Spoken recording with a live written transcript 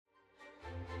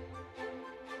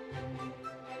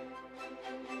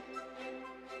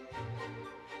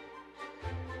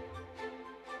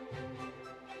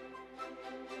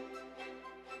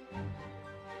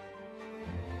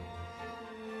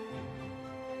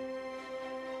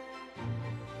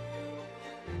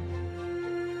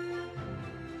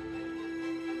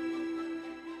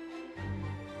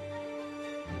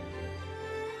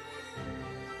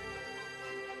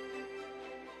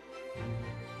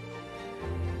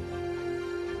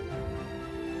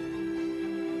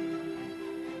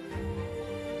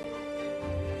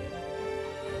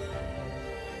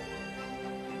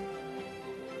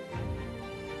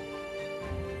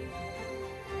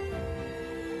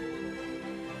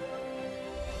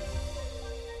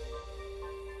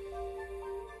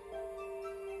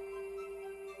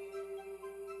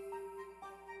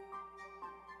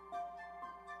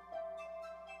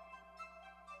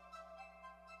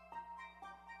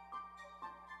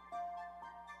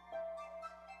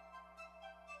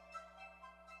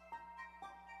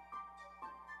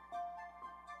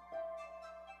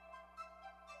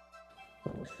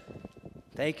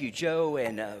Thank you, Joe,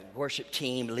 and worship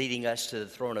team leading us to the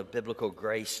throne of biblical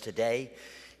grace today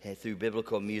and through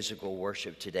biblical musical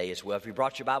worship today as well. If you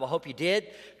brought your Bible, I hope you did.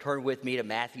 Turn with me to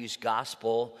Matthew's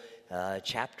Gospel,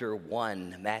 chapter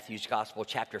 1. Matthew's Gospel,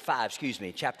 chapter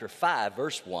 5,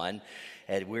 verse 1.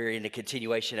 And we're in a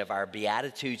continuation of our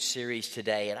Beatitudes series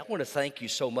today. And I want to thank you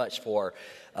so much for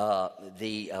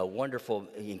the wonderful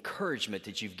encouragement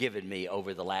that you've given me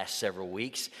over the last several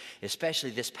weeks,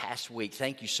 especially this past week.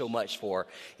 Thank you so much for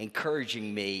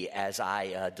encouraging me as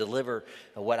I deliver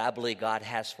what I believe God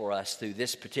has for us through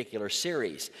this particular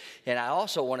series. And I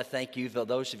also want to thank you for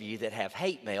those of you that have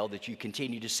hate mail, that you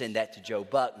continue to send that to Joe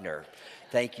Buckner.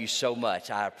 Thank you so much.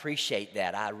 I appreciate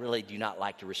that. I really do not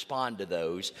like to respond to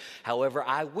those. However,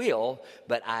 I will,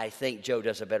 but I think Joe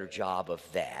does a better job of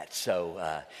that.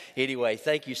 So anyway,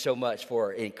 thank you so much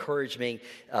for encouraging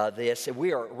this. And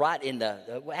we are right in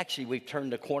actually, we've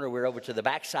turned the corner. We're over to the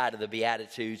backside of the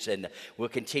Beatitudes, and we'll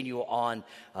continue on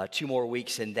 2 more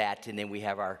weeks in that. And then we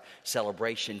have our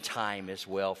celebration time as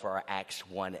well for our Acts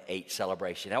 1:8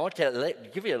 celebration. I want to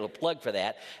give you a little plug for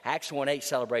that. Acts 1:8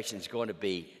 celebration is going to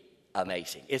be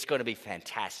amazing. It's going to be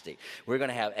fantastic. We're going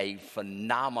to have a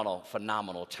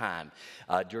phenomenal time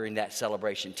during that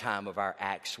celebration time of our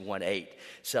Acts 1:8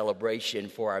 celebration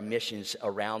for our missions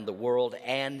around the world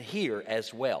and here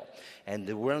as well. And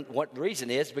the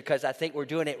reason is because I think we're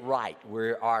doing it right.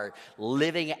 We are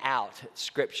living out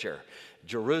Scripture.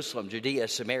 Jerusalem, Judea,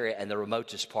 Samaria, and the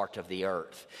remotest part of the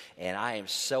earth. And I am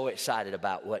so excited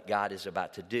about what God is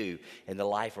about to do in the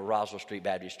life of Roswell Street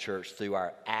Baptist Church through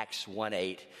our Acts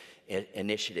 1:8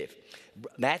 initiative.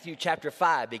 Matthew chapter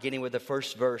 5, beginning with the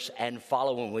first verse and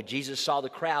following. When Jesus saw the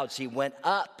crowds, he went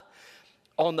up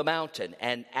on the mountain.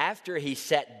 And after he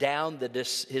sat down,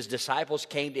 his disciples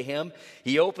came to him.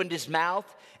 He opened his mouth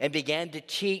and began to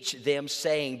teach them,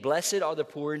 saying, "Blessed are the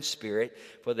poor in spirit,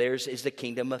 for theirs is the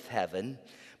kingdom of heaven.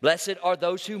 Blessed are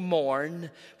those who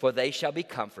mourn, for they shall be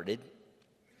comforted.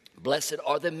 Blessed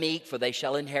are the meek, for they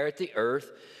shall inherit the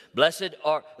earth. Blessed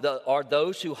are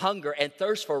those who hunger and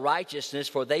thirst for righteousness,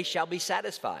 for they shall be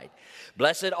satisfied.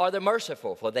 Blessed are the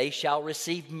merciful, for they shall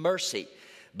receive mercy.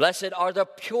 Blessed are the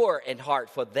pure in heart,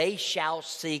 for they shall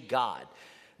see God.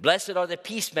 Blessed are the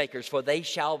peacemakers, for they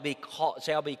shall be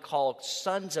called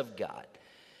sons of God.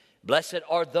 Blessed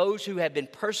are those who have been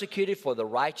persecuted for the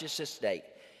righteousness' sake.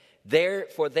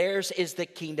 For theirs is the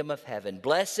kingdom of heaven.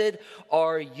 Blessed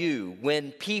are you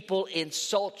when people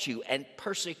insult you and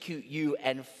persecute you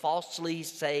and falsely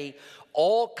say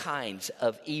all kinds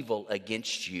of evil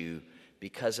against you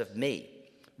because of me.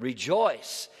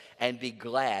 Rejoice and be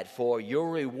glad, for your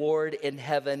reward in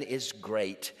heaven is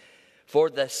great.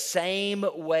 For the same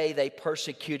way they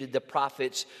persecuted the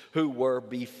prophets who were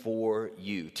before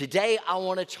you." Today I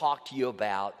want to talk to you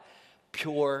about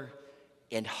pure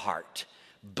in heart.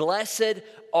 Blessed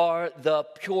are the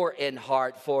pure in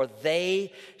heart, for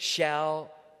they shall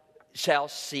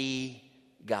see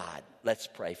God. Let's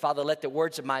pray. Father, let the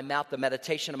words of my mouth, the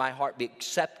meditation of my heart be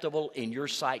acceptable in your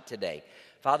sight today.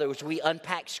 Father, as we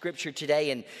unpack Scripture today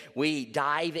and we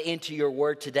dive into your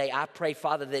word today, I pray,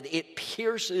 Father, that it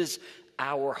pierces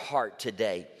our heart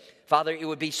today. Father, it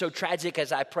would be so tragic,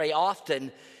 as I pray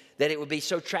often, that it would be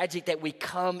so tragic that we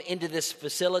come into this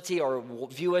facility or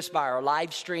view us by our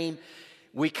live stream.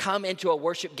 We come into a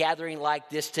worship gathering like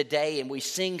this today and we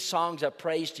sing songs of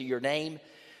praise to your name.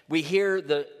 We hear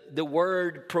the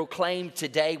word proclaimed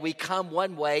today. We come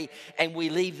one way and we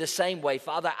leave the same way.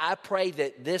 Father, I pray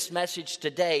that this message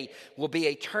today will be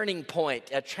a turning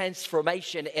point, a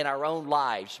transformation in our own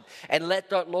lives. And let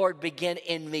the Lord begin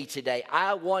in me today.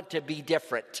 I want to be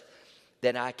different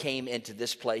than I came into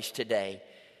this place today.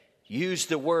 Use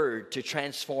the word to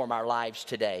transform our lives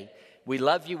today. We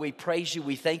love you. We praise you.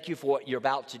 We thank you for what you're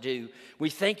about to do. We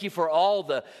thank you for all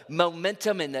the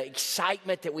momentum and the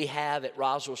excitement that we have at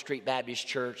Roswell Street Baptist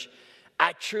Church.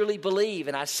 I truly believe,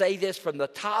 and I say this from the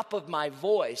top of my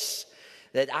voice,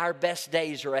 that our best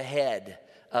days are ahead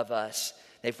of us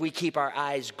if we keep our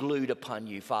eyes glued upon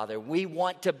you, Father. We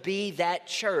want to be that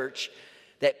church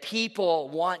that people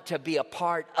want to be a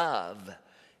part of.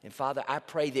 And Father, I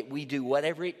pray that we do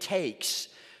whatever it takes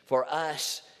for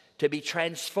us to be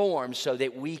transformed so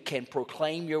that we can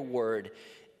proclaim your word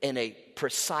in a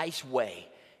precise way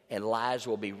and lives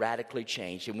will be radically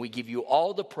changed. And we give you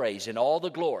all the praise and all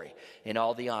the glory and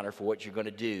all the honor for what you're going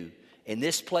to do in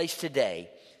this place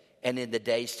today and in the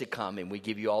days to come. And we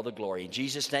give you all the glory. In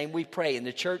Jesus' name we pray. And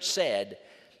the church said,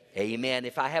 amen.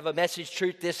 If I have a message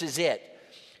truth, this is it.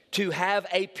 To have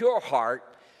a pure heart,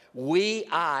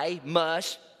 I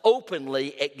must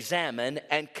openly examine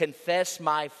and confess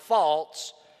my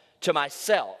faults to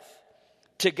myself,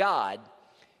 to God,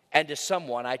 and to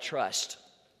someone I trust.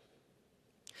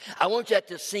 I want that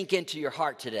to sink into your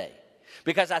heart today,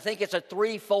 because I think it's a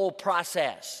threefold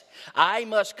process. I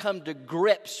must come to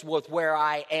grips with where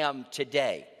I am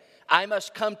today. I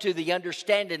must come to the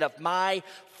understanding of my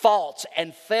faults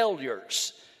and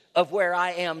failures of where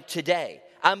I am today.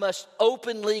 I must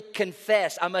openly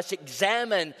confess. I must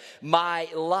examine my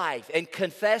life and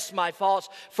confess my faults,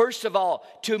 first of all,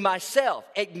 to myself,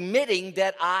 admitting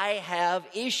that I have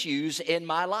issues in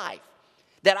my life,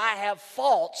 that I have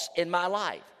faults in my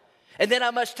life. And then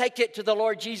I must take it to the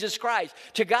Lord Jesus Christ,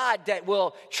 to God that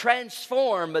will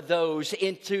transform those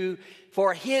into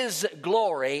for His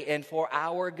glory and for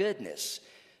our goodness.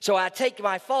 So I take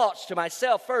my faults to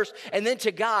myself first, and then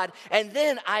to God, and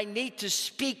then I need to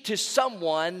speak to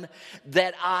someone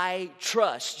that I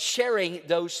trust, sharing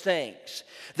those things.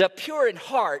 The pure in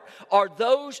heart are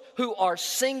those who are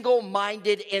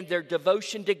single-minded in their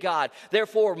devotion to God,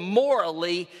 therefore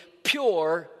morally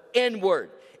pure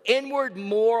inward. Inward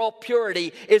moral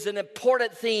purity is an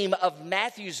important theme of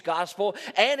Matthew's gospel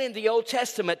and in the Old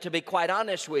Testament, to be quite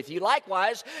honest with you.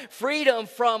 Likewise, freedom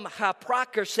from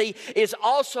hypocrisy is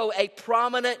also a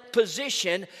prominent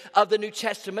position of the New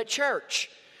Testament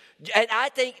church. And I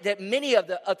think that many of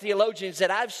the theologians that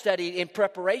I've studied in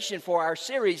preparation for our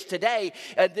series today,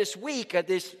 this week,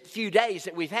 this few days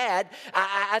that we've had,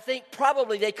 I think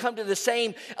probably they come to the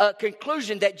same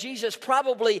conclusion that Jesus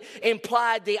probably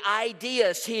implied the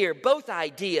ideas here, both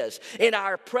ideas. In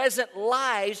our present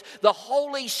lives, the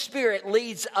Holy Spirit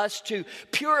leads us to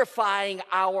purifying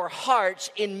our hearts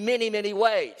in many, many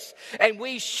ways. And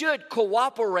we should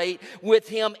cooperate with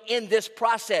Him in this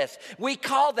process. We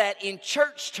call that in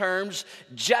church terms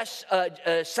just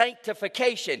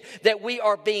sanctification, that we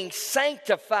are being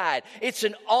sanctified. It's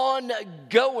an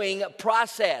ongoing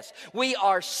process. We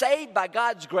are saved by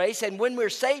God's grace, and when we're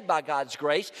saved by God's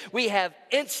grace, we have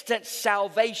instant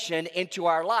salvation into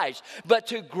our lives. But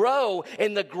to grow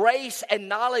in the grace and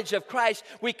knowledge of Christ,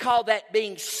 we call that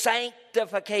being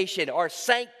sanctification or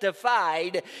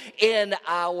sanctified in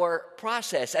our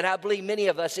process. And I believe many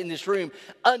of us in this room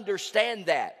understand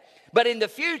that. But in the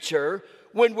future,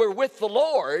 when we're with the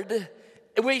Lord,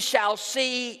 we shall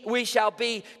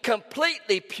be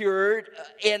completely pure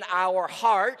in our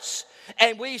hearts,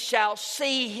 and we shall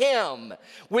see Him.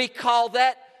 We call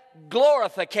that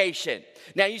glorification.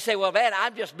 Now you say, well, man,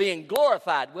 I'm just being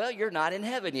glorified. Well, you're not in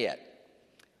heaven yet.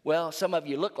 Well, some of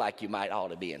you look like you might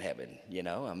ought to be in heaven, you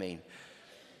know. I mean,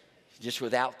 just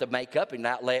without the makeup, you're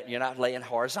not laying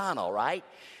horizontal, right?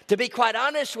 To be quite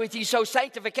honest with you, so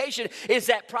sanctification is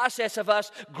that process of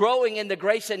us growing in the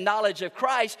grace and knowledge of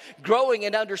Christ, growing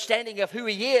in understanding of who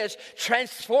He is,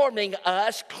 transforming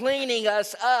us, cleaning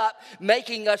us up,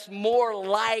 making us more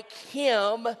like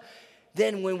Him.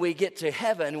 Then when we get to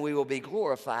heaven, we will be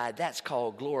glorified. That's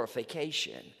called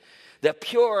glorification. The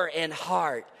pure in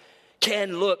heart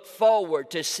can look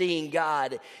forward to seeing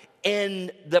God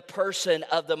in the person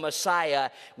of the Messiah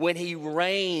when He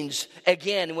reigns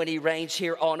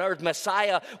here on earth.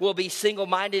 Messiah will be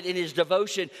single-minded in His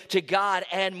devotion to God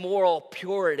and moral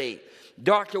purity.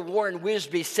 Dr. Warren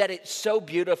Wisby said it so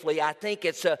beautifully. I think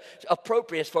it's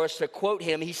appropriate for us to quote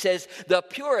him. He says, "The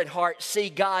pure in heart see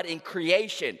God in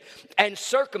creation and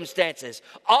circumstances.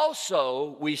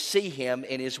 Also, we see Him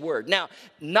in His word." Now,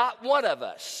 not one of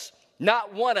us,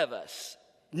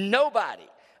 nobody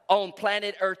on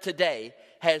planet Earth today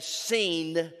has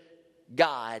seen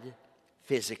God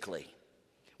physically.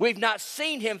 We've not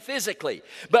seen Him physically,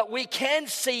 but we can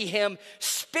see Him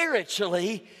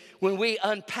spiritually when we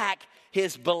unpack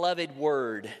His beloved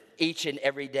word each and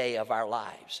every day of our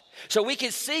lives. So we can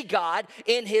see God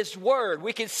in His word.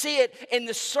 We can see it in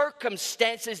the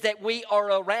circumstances that we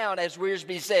are around, as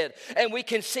Wiersbe said, and we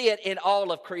can see it in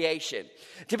all of creation.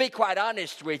 To be quite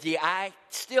honest with you, I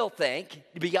still think,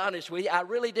 to be honest with you, I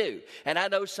really do, and I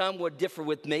know some would differ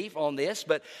with me on this,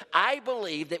 but I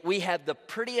believe that we have the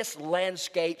prettiest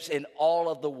landscapes in all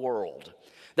of the world.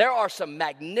 There are some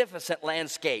magnificent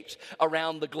landscapes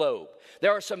around the globe.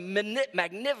 There are some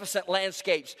magnificent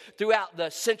landscapes throughout the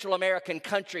Central American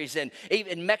countries and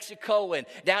even Mexico and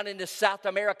down into South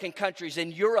American countries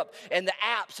and Europe and the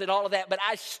Alps and all of that. But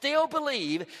I still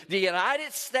believe the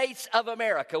United States of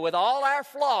America, with all our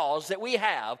flaws that we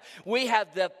have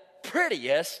the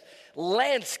prettiest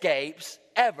landscapes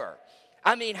ever.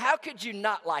 I mean, how could you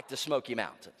not like the Smoky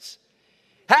Mountains?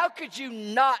 How could you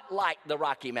not like the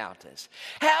Rocky Mountains?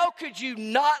 How could you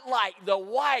not like the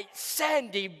white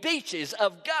sandy beaches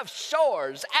of Gulf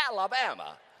Shores,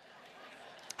 Alabama?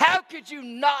 How could you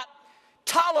not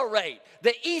tolerate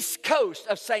the east coast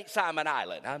of St. Simon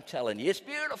Island? I'm telling you, it's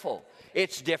beautiful.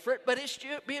 It's different, but it's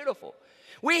beautiful.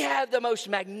 We have the most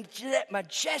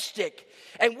majestic,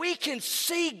 and we can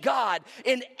see God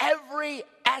in every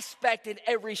aspect, in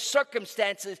every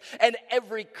circumstances, and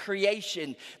every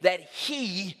creation that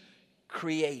He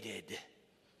created.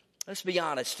 Let's be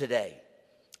honest today.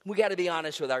 We got to be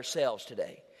honest with ourselves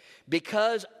today.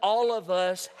 Because all of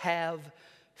us have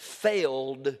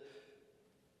failed,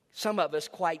 some of us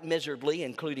quite miserably,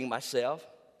 including myself.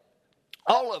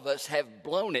 All of us have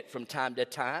blown it from time to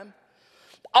time.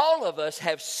 All of us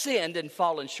have sinned and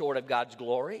fallen short of God's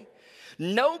glory.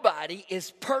 Nobody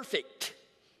is perfect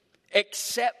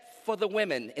except for the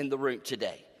women in the room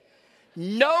today.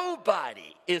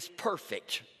 Nobody is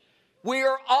perfect. We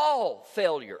are all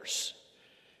failures.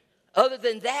 Other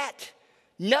than that,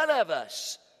 none of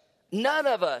us,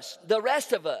 the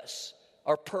rest of us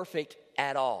are perfect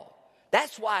at all.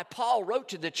 That's why Paul wrote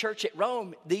to the church at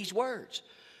Rome these words.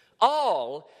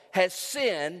 All has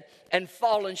sinned and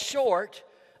fallen short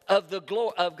of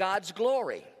God's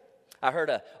glory. I heard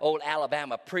an old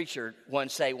Alabama preacher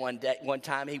once say one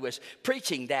time he was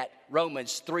preaching that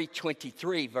Romans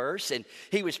 3:23 verse, and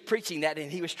he was preaching that, and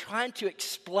he was trying to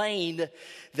explain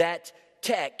that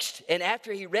text. And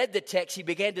after he read the text, he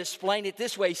began to explain it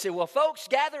this way. He said, well, folks,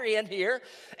 gather in here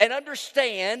and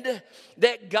understand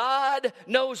that God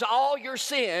knows all your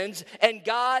sins, and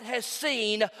God has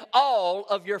seen all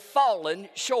of your fallen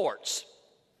shorts.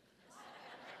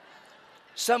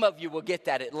 Some of you will get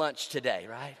that at lunch today,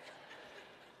 right?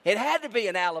 It had to be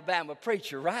an Alabama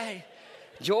preacher, right?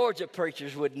 Georgia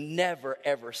preachers would never,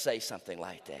 ever say something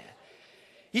like that.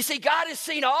 You see, God has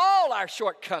seen all our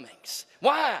shortcomings.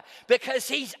 Why? Because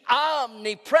He's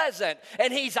omnipresent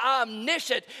and He's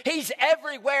omniscient. He's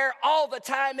everywhere all the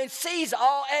time and sees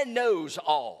all and knows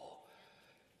all.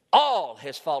 All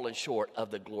has fallen short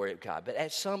of the glory of God. But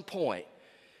at some point,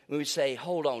 we would say,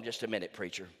 hold on just a minute,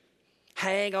 preacher.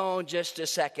 Hang on just a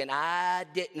second. I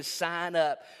didn't sign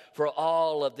up for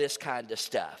all of this kind of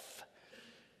stuff.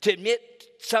 To admit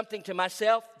something to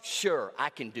myself, sure, I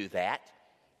can do that.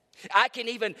 I can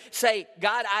even say,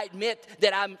 God, I admit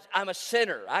that I'm a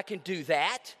sinner. I can do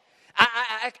that.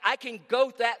 I can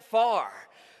go that far.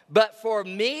 But for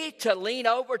me to lean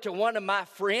over to one of my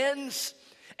friends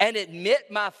and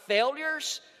admit my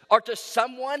failures, or to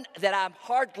someone that I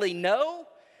hardly know,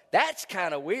 that's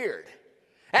kind of weird.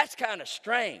 That's kind of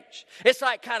strange. It's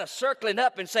like kind of circling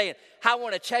up and saying, I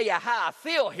want to tell you how I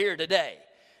feel here today.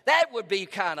 That would be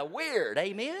kind of weird,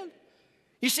 amen?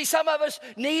 You see, some of us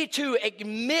need to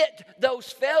admit those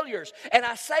failures. And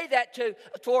I say that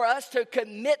for us to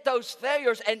commit those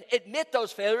failures and admit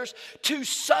those failures to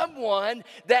someone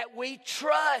that we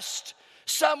trust,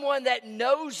 someone that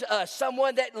knows us,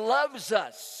 someone that loves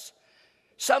us,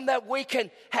 someone that we can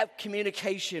have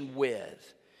communication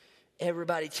with.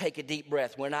 Everybody take a deep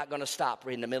breath. We're not going to stop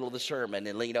in the middle of the sermon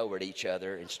and lean over to each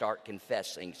other and start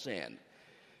confessing sin.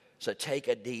 So take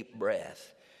a deep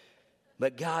breath.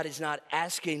 But God is not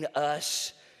asking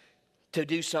us to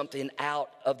do something out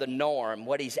of the norm.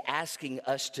 What He's asking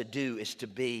us to do is to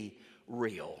be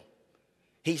real.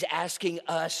 He's asking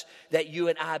us that you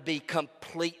and I be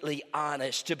completely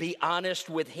honest, to be honest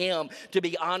with Him, to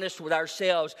be honest with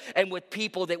ourselves and with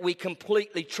people that we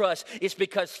completely trust. It's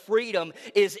because freedom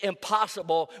is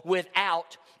impossible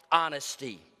without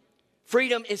honesty.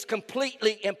 Freedom is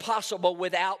completely impossible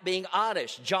without being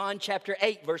honest. John chapter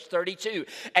 8, verse 32.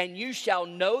 And you shall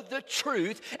know the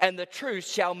truth, and the truth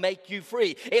shall make you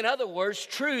free. In other words,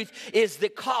 truth is the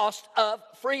cost of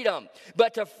freedom.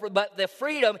 But the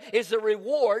freedom is the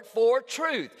reward for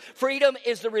truth. Freedom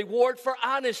is the reward for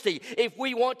honesty. If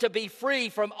we want to be free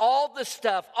from all the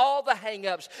stuff, all the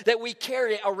hang-ups that we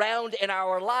carry around in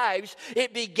our lives,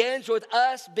 it begins with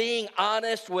us being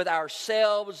honest with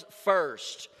ourselves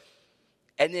first.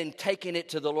 And then taking it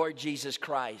to the Lord Jesus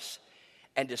Christ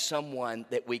and to someone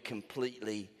that we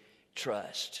completely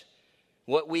trust.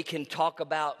 What we can talk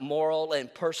about moral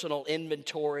and personal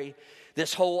inventory,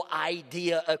 this whole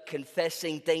idea of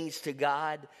confessing things to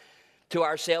God, to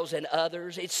ourselves and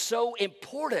others. It's so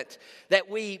important that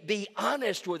we be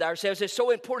honest with ourselves. It's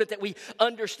so important that we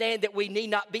understand that we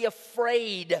need not be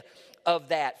afraid of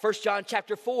that. 1 John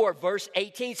chapter 4, verse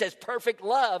 18 says, perfect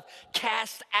love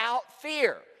casts out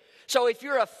fear. So if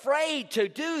you're afraid to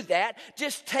do that,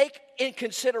 just take in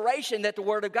consideration that the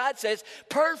Word of God says,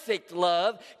 perfect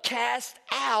love casts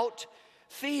out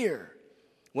fear.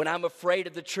 When I'm afraid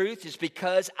of the truth, it's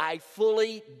because I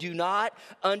fully do not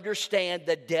understand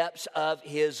the depths of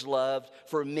His love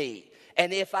for me.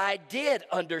 And if I did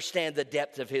understand the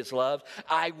depth of His love,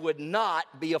 I would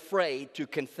not be afraid to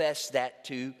confess that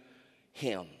to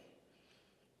Him.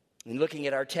 In looking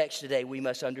at our text today, we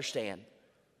must understand,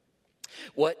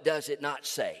 what does it not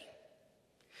say?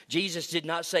 Jesus did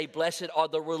not say, blessed are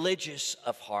the religious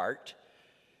of heart,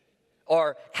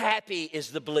 or happy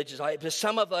is the religious heart. Because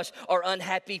some of us are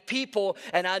unhappy people,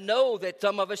 and I know that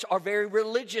some of us are very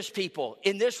religious people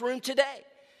in this room today.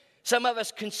 Some of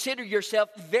us consider yourself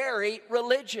very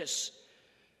religious.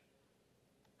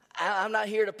 I'm not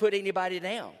here to put anybody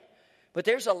down, but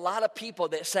there's a lot of people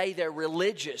that say they're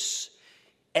religious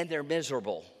and they're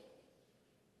miserable.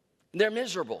 They're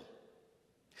miserable.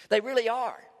 They really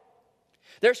are.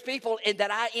 There's people that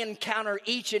I encounter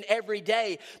each and every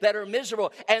day that are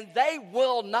miserable, and they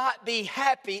will not be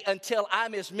happy until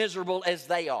I'm as miserable as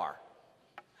they are.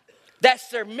 That's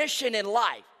their mission in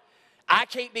life. I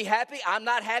can't be happy. I'm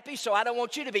not happy, so I don't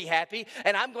want you to be happy,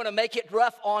 and I'm going to make it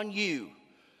rough on you.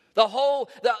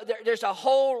 There's a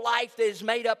whole life that is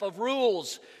made up of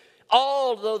rules.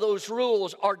 All of those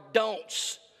rules are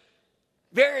don'ts.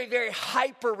 Very, very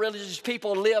hyper-religious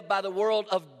people live by the world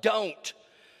of don't.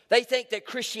 They think that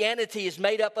Christianity is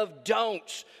made up of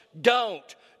don'ts. Don't,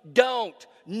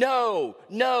 no.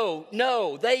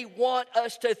 They want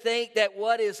us to think that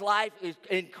what is life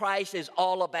in Christ is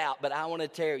all about. But I want to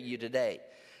tell you today,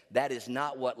 that is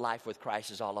not what life with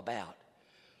Christ is all about.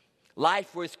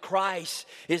 Life with Christ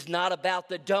is not about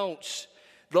the don'ts.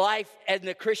 Life and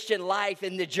the Christian life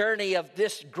and the journey of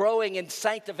this growing in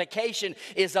sanctification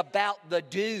is about the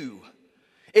do.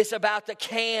 It's about the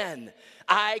can.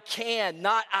 I can,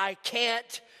 not I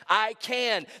can't. I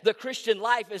can. The Christian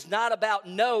life is not about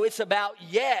no, it's about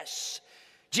yes.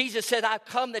 Jesus said, I've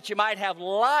come that you might have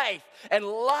life and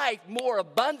life more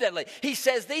abundantly. He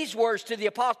says these words to the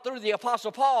apostle, through the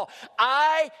Apostle Paul,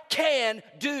 I can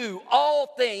do all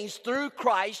things through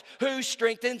Christ who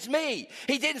strengthens me.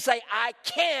 He didn't say I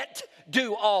can't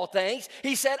do all things.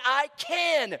 He said I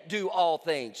can do all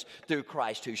things through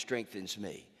Christ who strengthens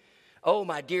me. Oh,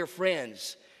 my dear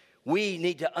friends, we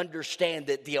need to understand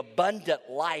that the abundant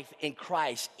life in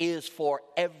Christ is for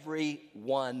every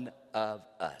one of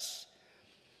us.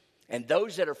 And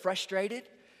those that are frustrated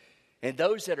and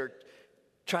those that are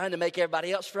trying to make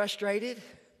everybody else frustrated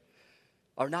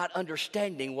are not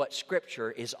understanding what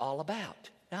Scripture is all about.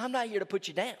 Now, I'm not here to put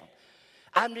you down.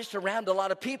 I'm just around a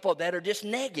lot of people that are just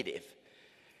negative.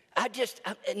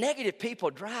 Negative people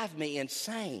drive me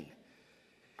insane.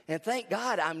 And thank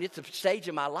God I'm at the stage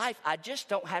in my life, I just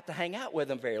don't have to hang out with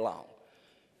them very long.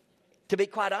 To be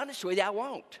quite honest with you, I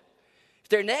won't. If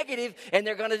they're negative and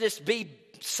they're going to just be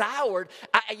soured,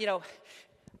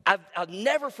 I'll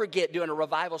never forget doing a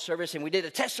revival service, and we did a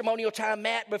testimonial time,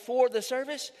 Matt, before the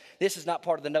service. This is not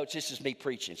part of the notes. This is me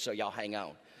preaching, so y'all hang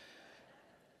on.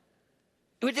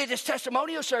 We did this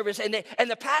testimonial service, and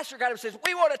the pastor got up and says,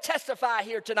 we want to testify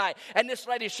here tonight. And this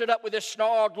lady stood up with this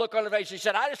snarled look on her face. She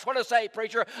said, I just want to say,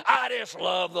 preacher, I just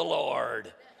love the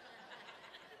Lord.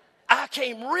 I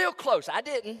came real close. I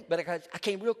didn't, but I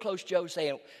came real close, Joe,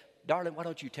 saying, darling, why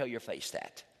don't you tell your face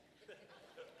that?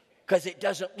 Because it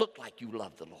doesn't look like you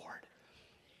love the Lord.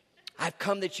 I've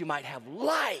come that you might have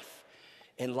life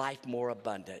and life more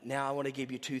abundant. Now, I want to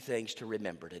give you two things to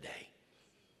remember today.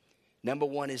 Number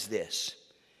one is this.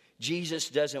 Jesus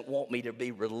doesn't want me to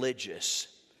be religious.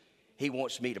 He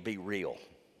wants me to be real.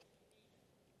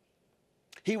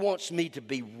 He wants me to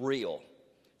be real.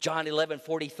 John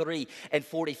 11:43 and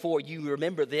 44. You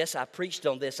remember this. I preached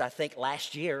on this, I think,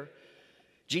 last year.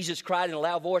 Jesus cried in a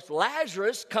loud voice,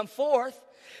 Lazarus, come forth.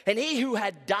 And he who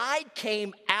had died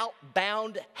came out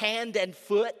bound hand and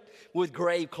foot with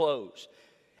grave clothes.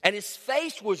 And his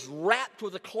face was wrapped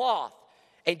with a cloth.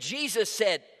 And Jesus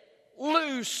said,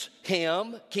 loose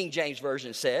him, King James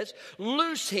Version says,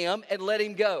 loose him and let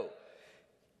him go.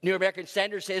 New American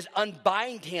Standard says,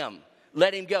 unbind him,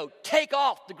 let him go. Take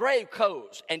off the grave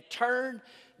clothes and turn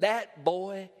that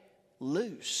boy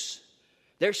loose.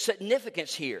 There's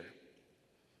significance here.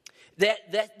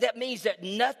 That means that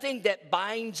nothing that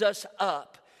binds us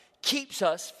up keeps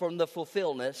us from the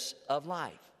fulfillment of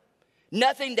life.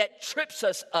 Nothing that trips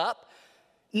us up,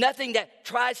 nothing that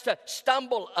tries to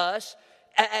stumble us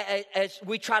as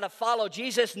we try to follow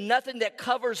Jesus, nothing that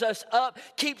covers us up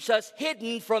keeps us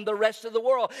hidden from the rest of the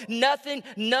world.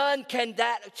 None can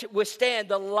that withstand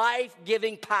the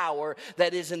life-giving power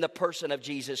that is in the person of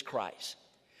Jesus Christ.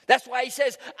 That's why he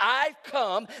says, I've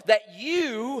come that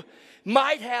you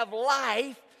might have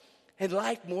life and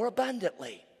life more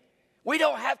abundantly. We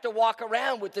don't have to walk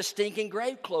around with the stinking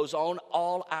grave clothes on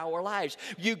all our lives.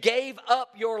 You gave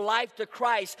up your life to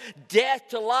Christ, death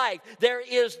to life.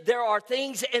 There are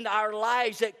things in our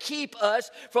lives that keep us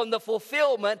from the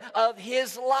fulfillment of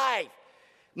his life.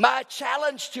 My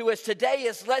challenge to us today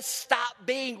is let's stop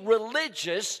being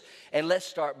religious and let's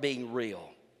start being real.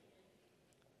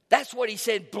 That's what he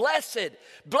said.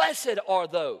 Blessed are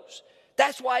those.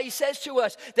 That's why he says to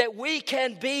us that we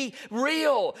can be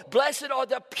real. Blessed are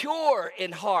the pure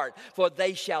in heart, for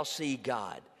they shall see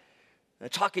God. Now,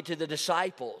 talking to the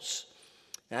disciples.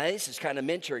 Now, this is kind of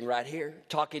mentoring right here.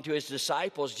 Talking to his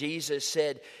disciples, Jesus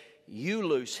said, you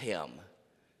loose him.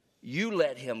 You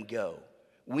let him go.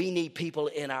 We need people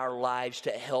in our lives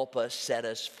to help us, set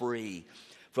us free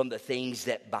from the things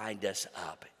that bind us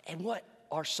up. And what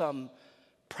are some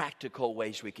practical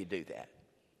ways we could do that?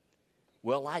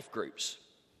 Well, life groups.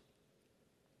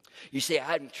 You see,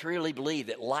 I truly believe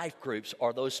that life groups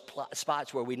are those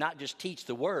spots where we not just teach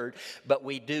the word, but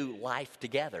we do life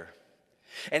together.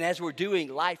 And as we're doing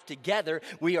life together,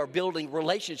 we are building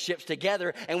relationships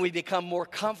together, and we become more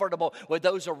comfortable with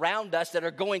those around us that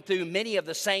are going through many of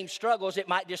the same struggles. It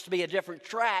might just be a different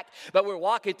track, but we're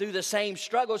walking through the same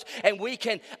struggles, and we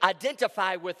can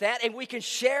identify with that, and we can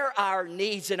share our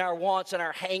needs and our wants and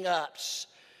our hang-ups.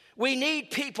 We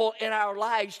need people in our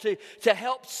lives to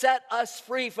help set us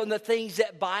free from the things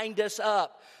that bind us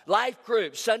up. Life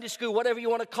groups, Sunday school, whatever you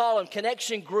want to call them,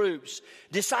 connection groups,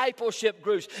 discipleship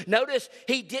groups. Notice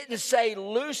he didn't say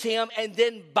loose him and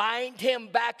then bind him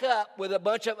back up with a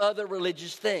bunch of other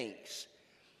religious things.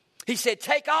 He said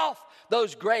take off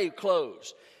those grave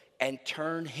clothes and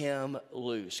turn him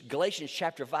loose. Galatians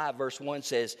chapter 5 verse 1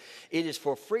 says, it is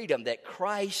for freedom that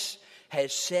Christ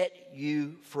has set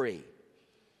you free.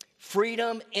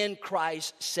 Freedom in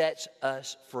Christ sets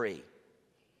us free.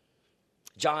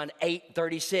 John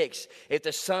 8:36, if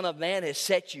the Son of Man has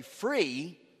set you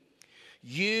free,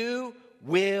 you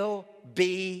will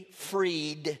be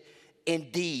freed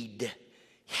indeed.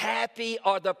 Happy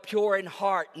are the pure in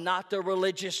heart, not the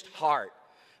religious heart.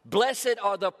 Blessed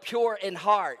are the pure in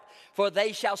heart, for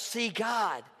they shall see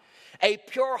God. A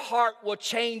pure heart will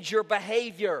change your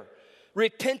behavior.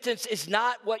 Repentance is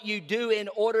not what you do in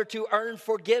order to earn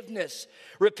forgiveness.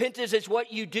 Repentance is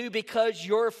what you do because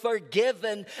you're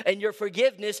forgiven and your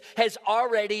forgiveness has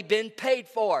already been paid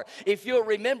for. If you'll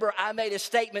remember, I made a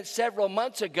statement several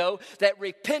months ago that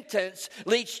repentance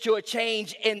leads to a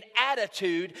change in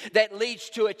attitude that leads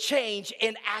to a change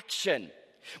in action.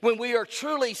 When we are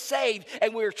truly saved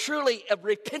and we're truly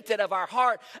repentant of our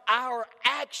heart, our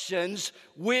actions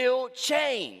will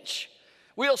change.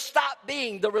 We'll stop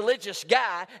being the religious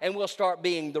guy and we'll start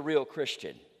being the real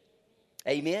Christian.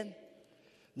 Amen?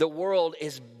 The world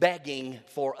is begging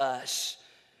for us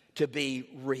to be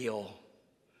real.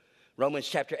 Romans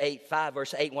chapter 5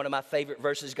 verse 8, one of my favorite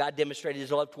verses. God demonstrated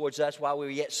his love towards us while we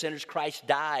were yet sinners. Christ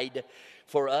died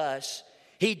for us.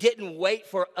 He didn't wait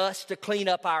for us to clean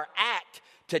up our act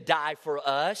to die for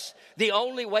us. The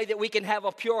only way that we can have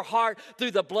a pure heart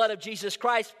through the blood of Jesus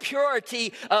Christ,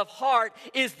 purity of heart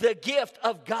is the gift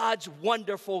of God's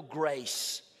wonderful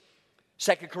grace.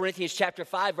 2 Corinthians chapter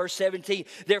 5 verse 17,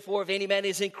 therefore if any man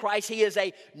is in Christ, he is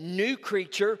a new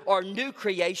creature or new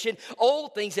creation.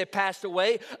 Old things have passed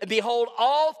away, and behold,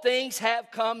 all things have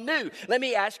come new. Let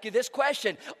me ask you this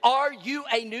question. Are you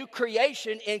a new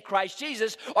creation in Christ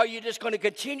Jesus? Or are you just going to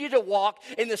continue to walk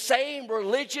in the same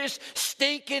religious,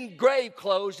 stinking grave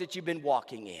clothes that you've been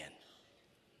walking in?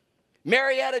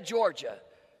 Marietta, Georgia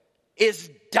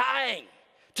is dying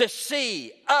to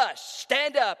see us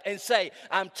stand up and say,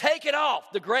 I'm taking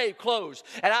off the grave clothes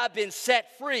and I've been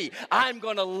set free. I'm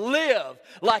going to live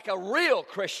like a real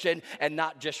Christian and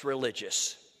not just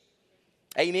religious.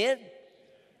 Amen?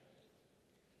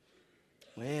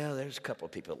 Well, there's a couple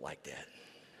of people like that.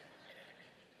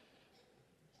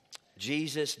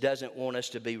 Jesus doesn't want us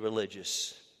to be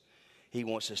religious. He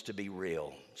wants us to be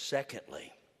real.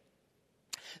 Secondly,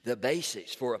 the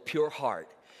basics for a pure heart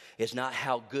is not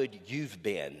how good you've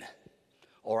been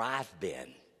or I've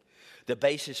been. The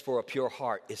basis for a pure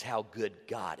heart is how good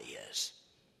God is.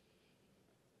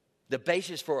 The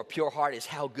basis for a pure heart is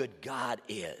how good God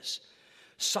is.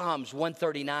 Psalms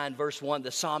 139 verse 1, the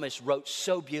psalmist wrote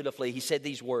so beautifully. He said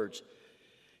these words,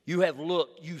 you have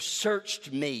looked, you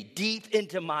searched me deep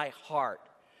into my heart,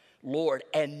 Lord,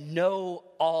 and know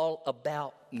all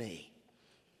about me.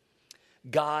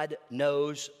 God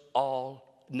knows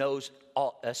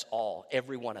us all,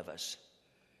 every one of us.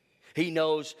 He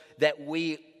knows that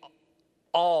we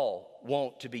all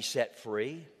want to be set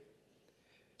free.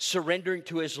 Surrendering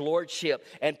to his lordship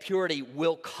and purity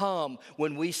will come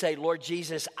when we say, Lord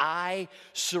Jesus, I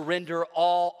surrender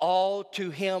all to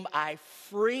him. I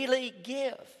freely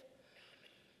give.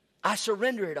 I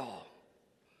surrender it all.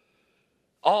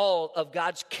 All of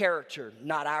God's character,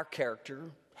 not our character,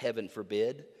 heaven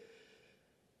forbid.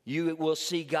 You will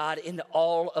see God in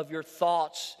all of your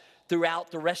thoughts throughout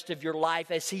the rest of your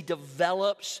life as he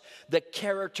develops the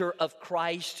character of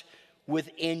Christ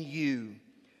within you.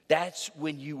 That's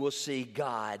when you will see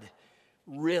God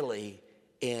really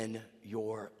in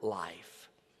your life.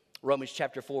 Romans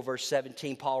chapter 4, verse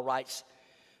 17, Paul writes,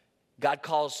 God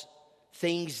calls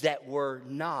things that were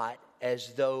not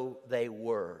as though they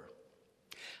were.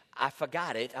 I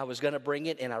forgot it. I was going to bring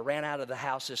it, and I ran out of the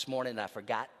house this morning, and I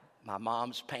forgot my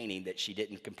mom's painting that she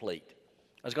didn't complete.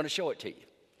 I was going to show it to you.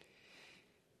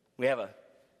 We have a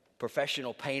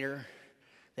professional painter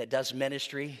that does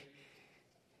ministry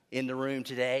in the room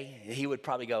today, and he would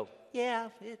probably go, yeah,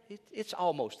 it's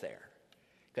almost there,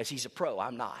 because he's a pro.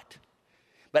 I'm not.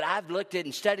 But I've looked at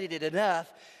and studied it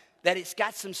enough that it's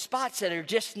got some spots that are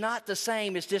just not the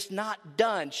same. It's just not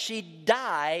done. She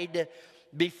died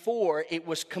before it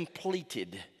was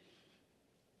completed.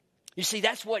 You see,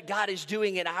 that's what God is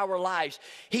doing in our lives.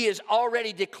 He is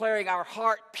already declaring our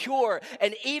heart pure.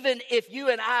 And even if you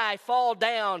and I fall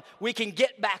down, we can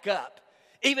get back up.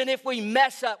 Even if we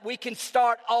mess up, we can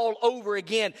start all over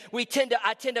again. I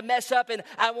tend to mess up, and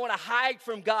I want to hide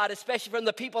from God, especially from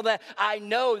the people that I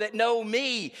know that know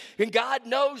me. And God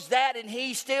knows that, and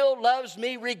He still loves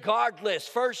me regardless.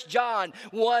 1 John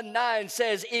 1:9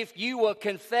 says, if you will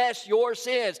confess your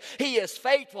sins, He is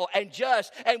faithful and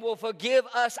just and will forgive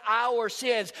us our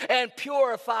sins and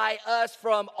purify us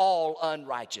from all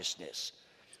unrighteousness.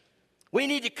 We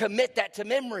need to commit that to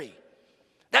memory.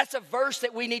 That's a verse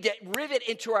that we need to rivet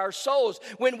into our souls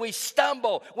when we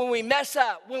stumble, when we mess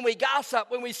up, when we gossip,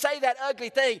 when we say that ugly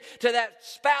thing to that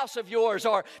spouse of yours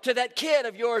or to that kid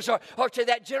of yours or to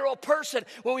that general person.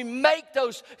 When we make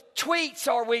those tweets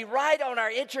or we write on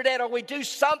our internet or we do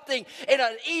something in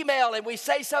an email and we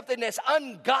say something that's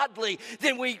ungodly,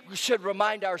 then we should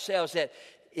remind ourselves that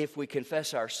if we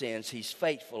confess our sins, He's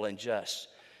faithful and just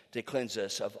to cleanse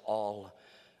us of all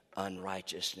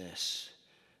unrighteousness.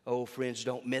 Oh, friends,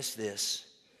 don't miss this.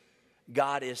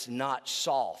 God is not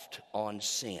soft on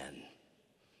sin.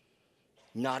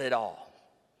 Not at all.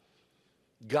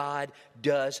 God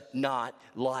does not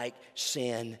like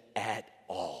sin at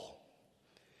all.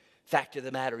 Fact of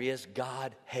the matter is,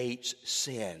 God hates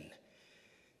sin,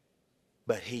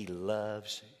 but He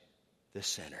loves the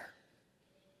sinner.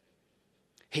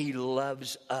 He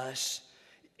loves us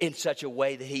in such a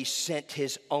way that He sent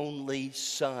His only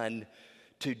Son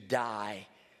to die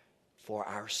for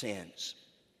our sins.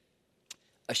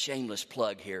 A shameless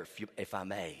plug here, if I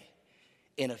may.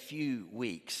 In a few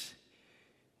weeks,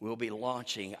 we'll be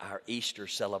launching our Easter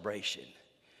celebration.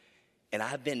 And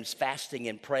I've been fasting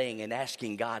and praying and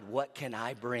asking God, what can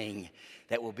I bring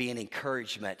that will be an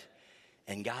encouragement?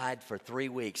 And God, for 3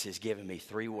 weeks, has given me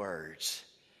 3 words.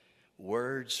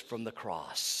 Words from the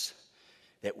cross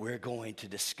that we're going to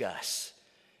discuss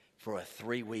for a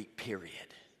 3-week period.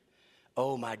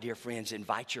 Oh, my dear friends,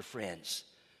 invite your friends.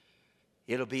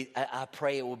 I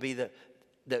pray it will be the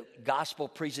gospel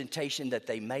presentation that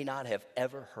they may not have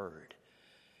ever heard.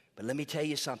 But let me tell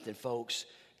you something, folks.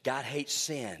 God hates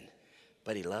sin,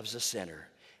 but He loves the sinner,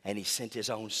 and He sent His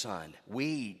own Son.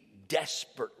 We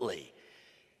desperately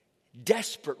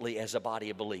as a body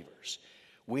of believers,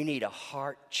 we need a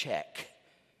heart check.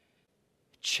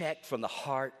 Check from the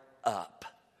heart up.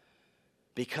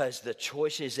 Because the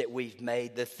choices that we've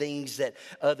made, the things that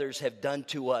others have done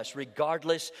to us,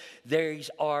 regardless, these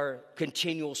are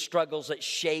continual struggles that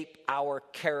shape our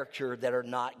character that are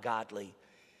not godly.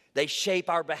 They shape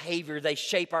our behavior, they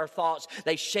shape our thoughts,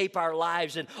 they shape our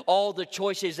lives, and all the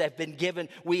choices that have been given,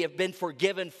 we have been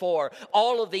forgiven for.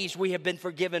 All of these we have been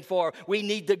forgiven for. We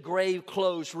need the grave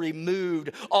clothes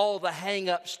removed, all the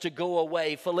hang-ups to go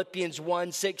away. Philippians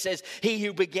 1:6 says, He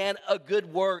who began a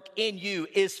good work in you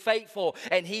is faithful,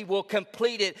 and He will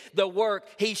complete it, the work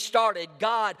He started.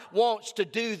 God wants to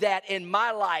do that in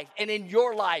my life and in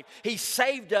your life. He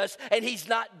saved us, and He's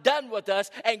not done with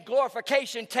us, and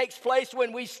glorification takes place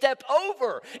when we step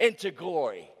over into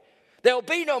glory. There'll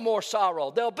be no more sorrow.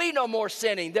 There'll be no more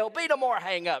sinning. There'll be no more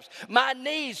hang-ups. My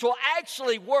knees will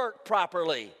actually work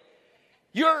properly.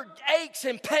 Your aches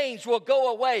and pains will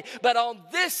go away. But on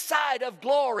this side of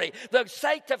glory, the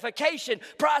sanctification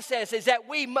process is that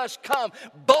we must come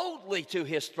boldly to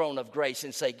His throne of grace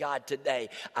and say, God, today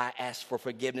I ask for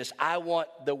forgiveness. I want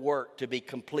the work to be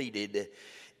completed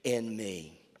in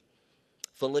me.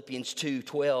 Philippians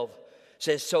 2:12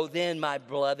 says, so then, my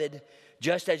beloved,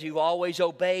 just as you've always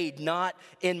obeyed, not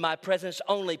in my presence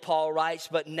only, Paul writes,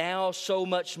 but now so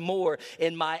much more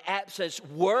in my absence,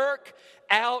 work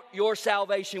out your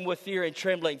salvation with fear and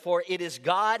trembling, for it is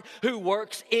God who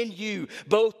works in you,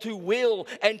 both to will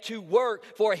and to work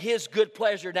for His good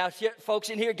pleasure. Now,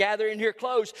 folks in here, gather in here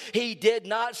close. He did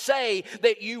not say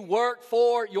that you work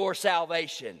for your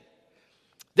salvation.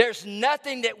 There's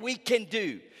nothing that we can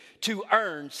do to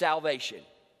earn salvation.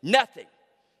 Nothing.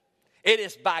 It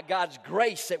is by God's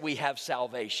grace that we have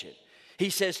salvation. He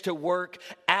says to work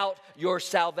out your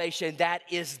salvation. That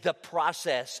is the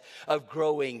process of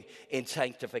growing in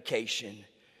sanctification.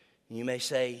 You may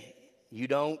say, you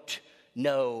don't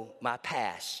know my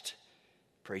past,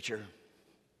 preacher.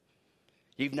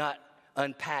 You've not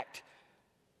unpacked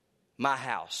my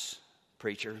house,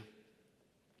 preacher.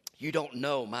 You don't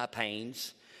know my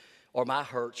pains or my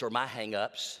hurts or my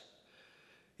hang-ups.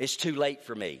 It's too late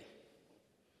for me.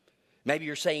 Maybe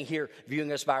you're saying here,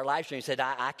 viewing us by our live stream, you said,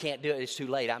 I can't do it. It's too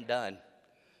late. I'm done.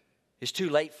 It's too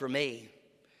late for me.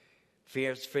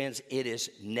 Friends, it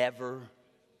is never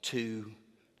too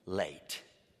late.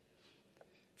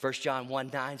 1 John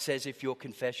 1:9 says, if you'll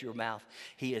confess your mouth,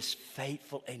 he is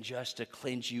faithful and just to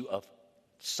cleanse you of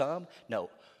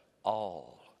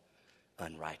all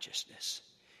unrighteousness.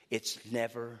 It's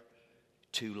never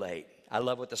too late. I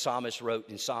love what the psalmist wrote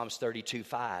in Psalms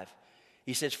 32:5.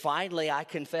 He says, finally, I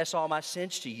confess all my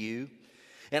sins to you,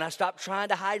 and I stopped trying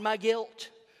to hide my guilt.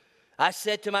 I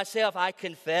said to myself, I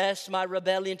confess my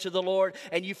rebellion to the Lord,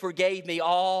 and you forgave me.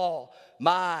 All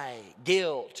my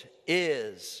guilt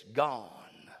is gone.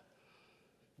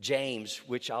 James,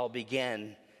 which I'll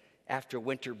begin after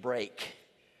winter break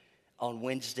on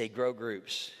Wednesday grow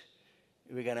groups.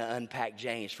 We're going to unpack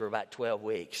James for about 12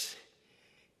 weeks.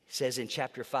 It says in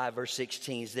chapter 5, verse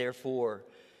 16, therefore,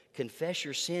 confess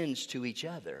your sins to each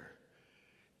other.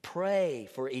 Pray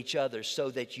for each other so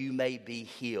that you may be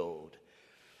healed.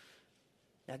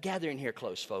 Now, gather in here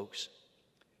close, folks.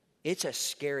 It's a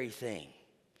scary thing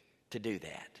to do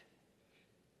that.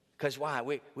 Because why?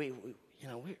 We've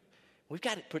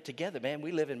got it put together, man.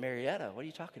 We live in Marietta. What are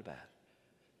you talking about?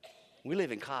 We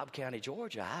live in Cobb County,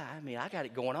 Georgia. I got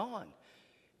it going on.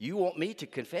 You want me to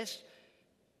confess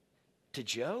to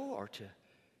Joe or to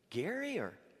Gary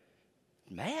or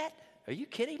Matt? Are you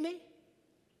kidding me?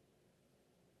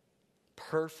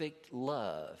 Perfect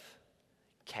love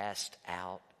casts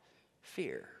out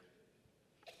fear.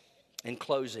 In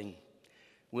closing,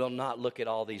 we'll not look at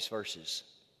all these verses,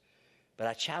 but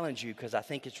I challenge you, because I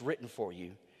think it's written for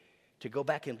you, to go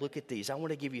back and look at these. I want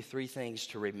to give you 3 things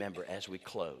to remember as we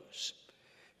close.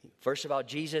 First of all,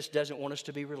 Jesus doesn't want us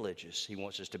to be religious. He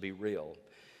wants us to be real.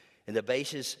 And the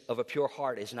basis of a pure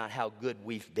heart is not how good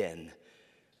we've been,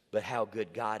 but how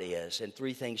good God is. And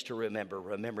 3 things to remember.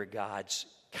 Remember God's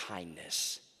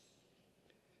kindness.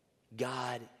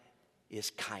 God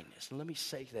is kindness. And let me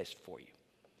say this for you.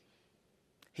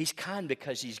 He's kind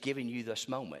because he's given you this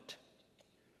moment.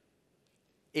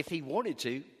 If he wanted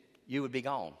to, you would be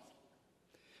gone.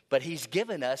 But he's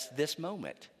given us this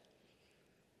moment.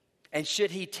 And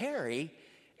should he tarry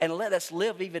and let us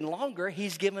live even longer,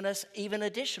 he's given us even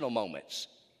additional moments.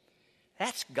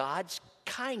 That's God's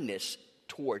kindness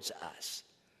towards us.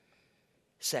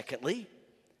 Secondly,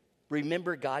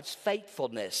 remember God's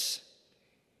faithfulness.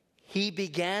 He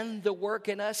began the work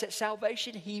in us at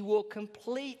salvation. He will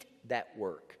complete that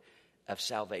work of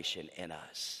salvation in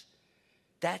us.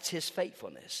 That's his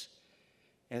faithfulness.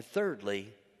 And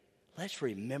thirdly, let's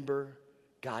remember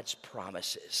God's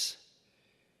promises.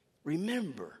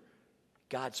 Remember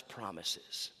God's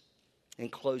promises. In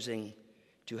closing,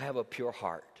 to have a pure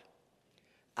heart,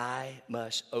 I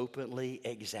must openly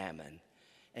examine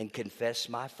and confess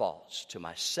my faults to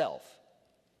myself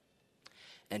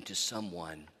and to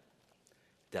someone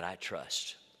that I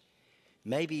trust.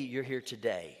 Maybe you're here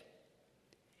today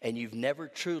and you've never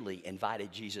truly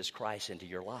invited Jesus Christ into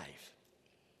your life.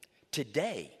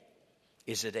 Today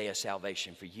is the day of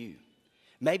salvation for you.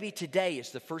 Maybe today is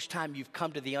the first time you've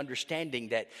come to the understanding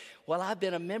that, well, I've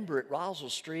been a member at Roswell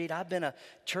Street. I've been a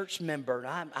church member.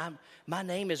 My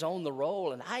name is on the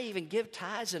roll, and I even give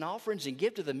tithes and offerings and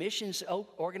give to the missions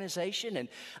organization. And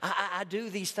I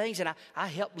do these things, and I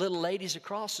help little ladies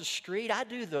across the street. I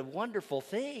do the wonderful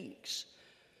things.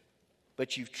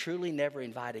 But you've truly never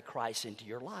invited Christ into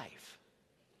your life.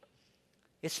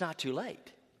 It's not too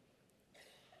late.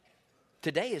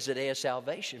 Today is the day of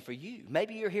salvation for you.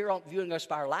 Maybe you're here viewing us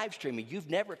by our live streaming. You've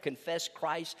never confessed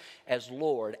Christ as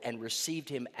Lord and received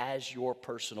him as your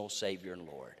personal Savior and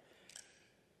Lord.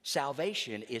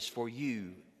 Salvation is for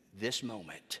you this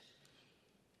moment.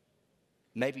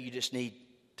 Maybe you just need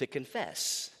to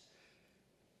confess.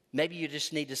 Maybe you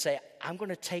just need to say, I'm going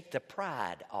to take the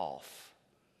pride off,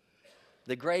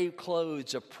 the grave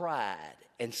clothes of pride,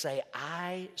 and say,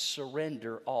 I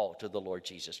surrender all to the Lord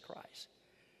Jesus Christ.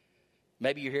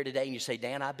 Maybe you're here today and you say,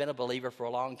 Dan, I've been a believer for a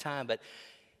long time, but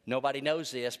nobody knows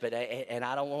this. And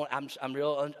I don't want. I'm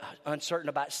real uncertain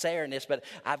about saying this, but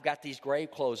I've got these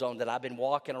grave clothes on that I've been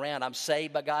walking around. I'm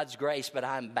saved by God's grace, but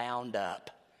I'm bound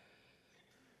up.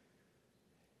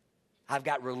 I've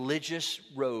got religious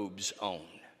robes on.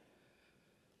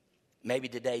 Maybe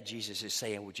today Jesus is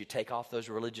saying, would you take off those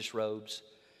religious robes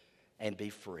and be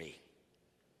free?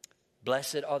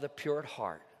 Blessed are the pure at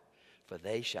heart, for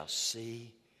they shall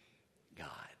see God.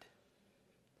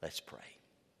 Let's pray.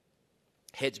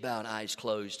 Heads bowed, eyes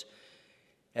closed,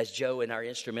 as Joe and our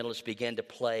instrumentalists begin to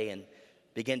play and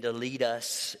begin to lead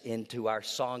us into our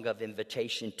song of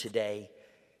invitation today.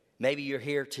 Maybe you're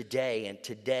here today, and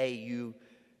today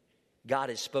God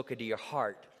has spoken to your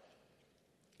heart.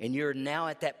 And you're now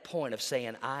at that point of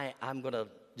saying, I'm going to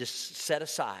just set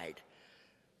aside.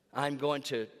 I'm going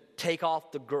to take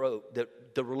off the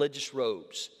religious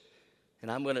robes.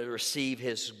 And I'm going to receive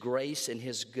His grace and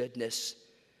His goodness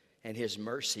and His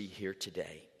mercy here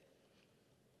today.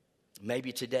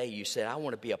 Maybe today you said, I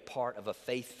want to be a part of a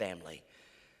faith family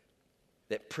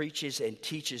that preaches and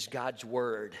teaches God's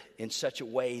word in such a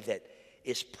way that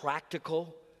is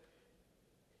practical,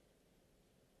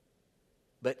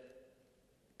 but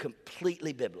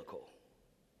completely biblical.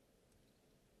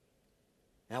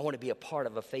 And I want to be a part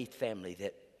of a faith family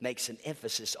that makes an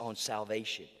emphasis on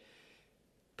salvation,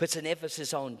 puts an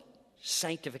emphasis on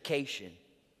sanctification,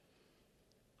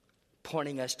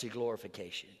 pointing us to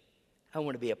glorification. I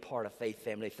want to be a part of faith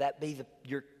family. If that be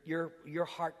your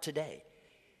heart today,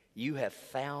 you have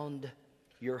found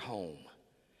your home,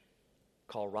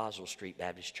 called Roswell Street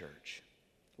Baptist Church.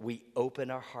 We open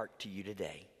our heart to you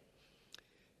today.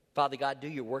 Father God, do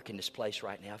your work in this place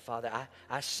right now. Father,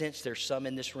 I sense there's some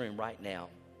in this room right now.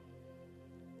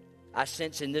 I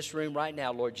sense in this room right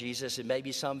now, Lord Jesus, and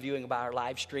maybe some viewing by our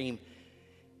live stream,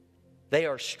 they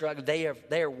are struggling.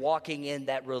 They are walking in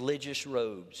that religious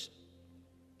robes.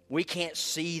 We can't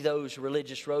see those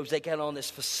religious robes. They got on this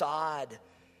facade.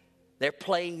 They're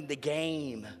playing the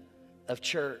game of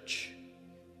church,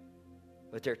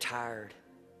 but they're tired.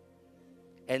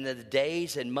 And the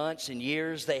days and months and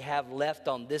years they have left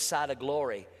on this side of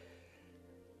glory,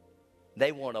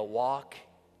 they want to walk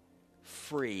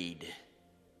freed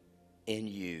in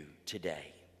you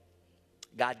today.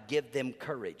 God, give them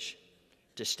courage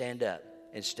to stand up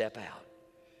and step out.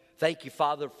 Thank you,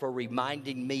 Father, for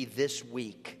reminding me this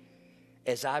week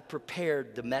as I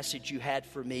prepared the message you had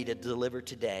for me to deliver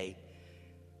today,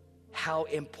 how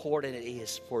important it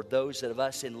is for those of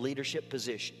us in leadership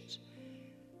positions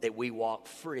that we walk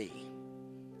free,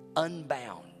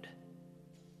 unbound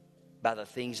by the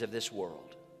things of this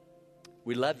world.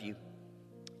 We love you.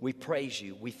 We praise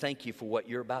you. We thank you for what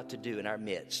you're about to do in our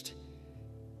midst.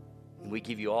 And we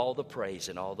give you all the praise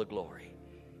and all the glory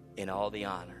and all the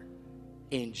honor.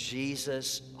 In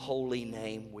Jesus' holy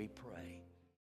name we pray.